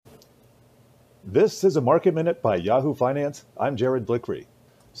This is a Market Minute by Yahoo Finance. I'm Jared Blickery.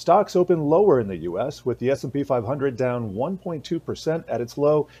 Stocks open lower in the U.S., with the S&P 500 down 1.2% at its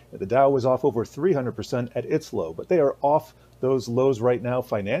low, and the Dow was off over 300% at its low. But they are off those lows right now.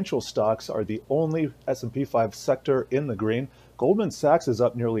 Financial stocks are the only S&P 5 sector in the green. Goldman Sachs is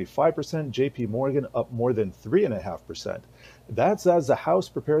up nearly 5%, JP Morgan up more than 3.5%. That's as the House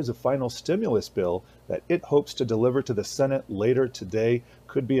prepares a final stimulus bill that it hopes to deliver to the Senate later today.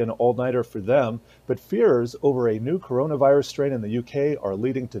 Could be an all-nighter for them, but fears over a new coronavirus strain in the UK are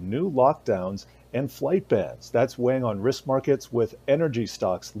leading to new lockdowns and flight bans. That's weighing on risk markets, with energy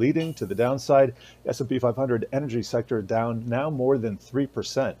stocks leading to the downside. S&P 500 energy sector down now more than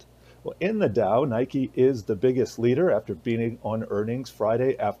 3%. Well, in the Dow, Nike is the biggest leader after beating on earnings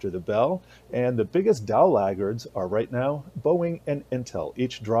Friday after the bell. And the biggest Dow laggards are right now Boeing and Intel,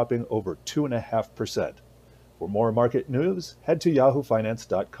 each dropping over 2.5%. For more market news, head to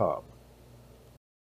yahoofinance.com.